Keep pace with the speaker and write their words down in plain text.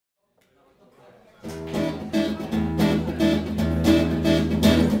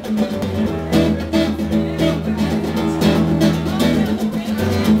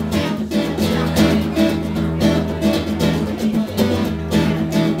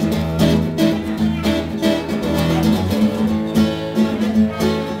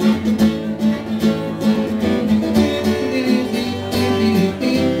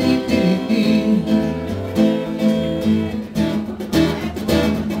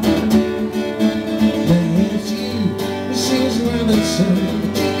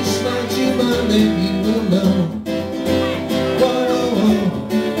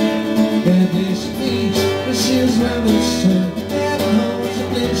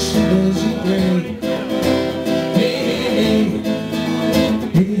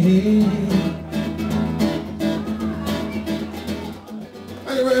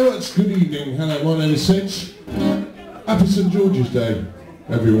Sedge. Happy St George's Day,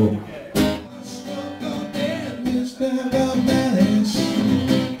 everyone.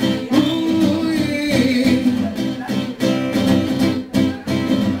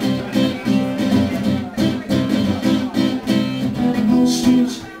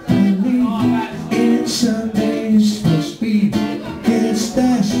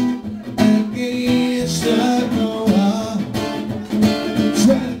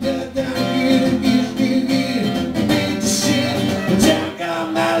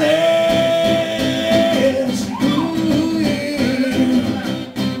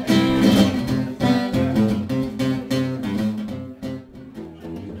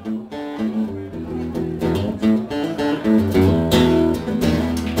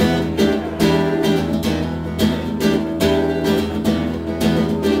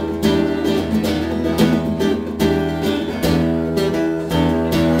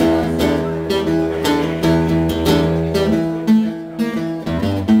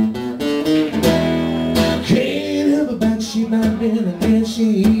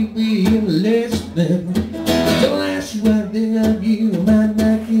 Don't ask you what I think of you. I might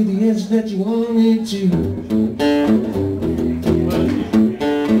not give the answer that you want me to.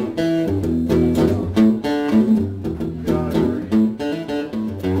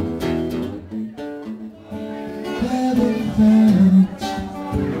 Haven't found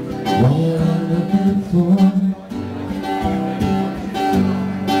what I'm looking for.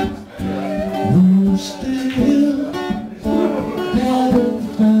 No, still haven't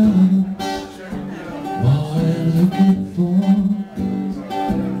found what I'm looking for.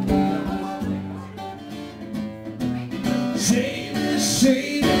 Save it,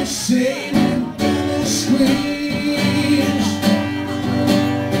 save it, save it, gonna squeeze.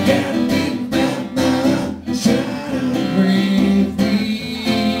 Gotta be back now, trying to break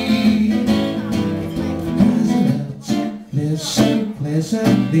free. 'Cause love lives so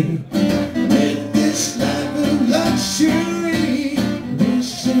pleasantly in this life of luxury.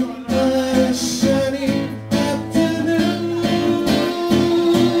 Listen on a sunny afternoon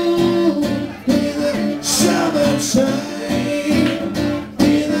in the summertime.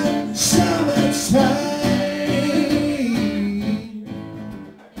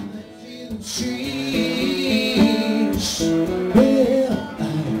 Trees, well,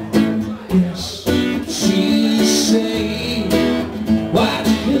 I guess she's saying, what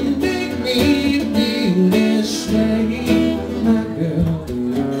can make me feel this way, my girl?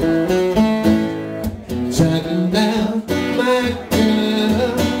 Talking about my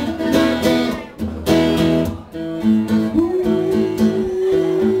girl.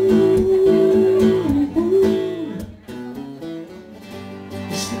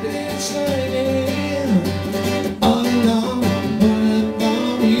 It's the dance line all along, but I'm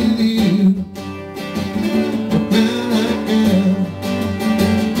with you. My girl,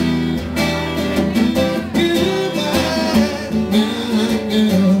 you're my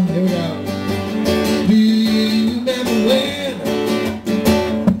girl. Here we go. Do you remember when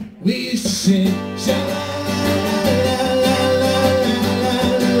we used to sing sha la la la la la la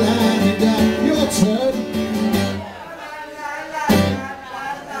la la? Your turn.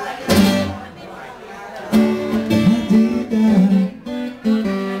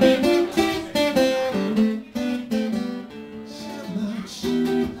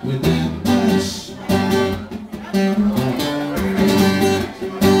 Without us,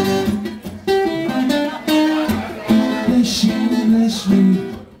 bless you, bless me,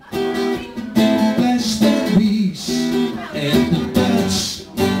 bless the peace and the touch.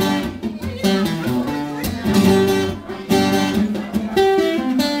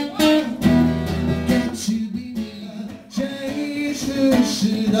 Got to be Jesus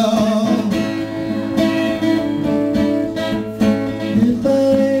it all. If I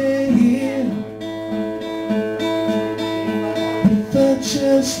lay here, if I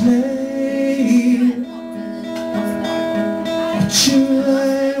just lay here, would you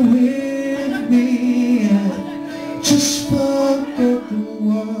lie with me and just forget the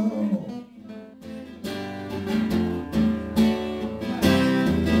world?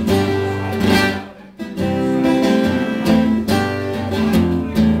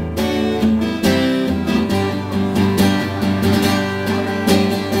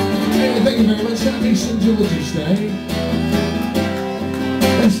 Thank you very much. Happy St George's Day.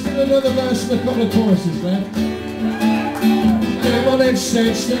 There's still another verse and a couple of choruses left. My name's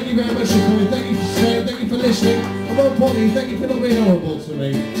Sedge. Thank you very much for coming. Thank you for staying. Thank you for listening. And more importantly, thank you for not being horrible to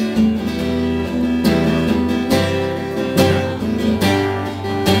me.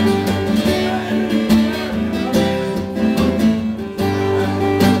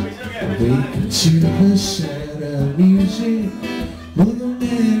 We put you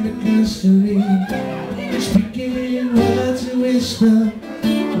history. Speaking words of whisper,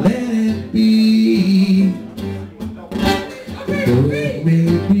 let it be. Though it may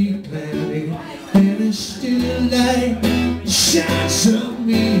be cloudy, and it's still light shines on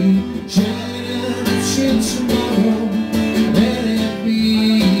me, shining until tomorrow. Let it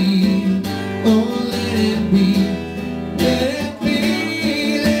be, oh let it be, let it be,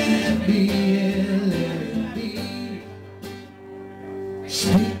 let it be, yeah, let it be.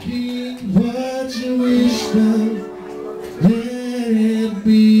 Speaking words of wisdom, let it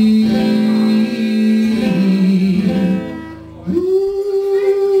be.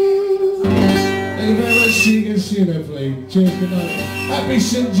 Thank you very much. See you again soon, hopefully. Cheers, good night. Happy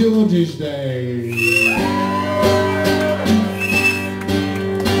St. George's Day.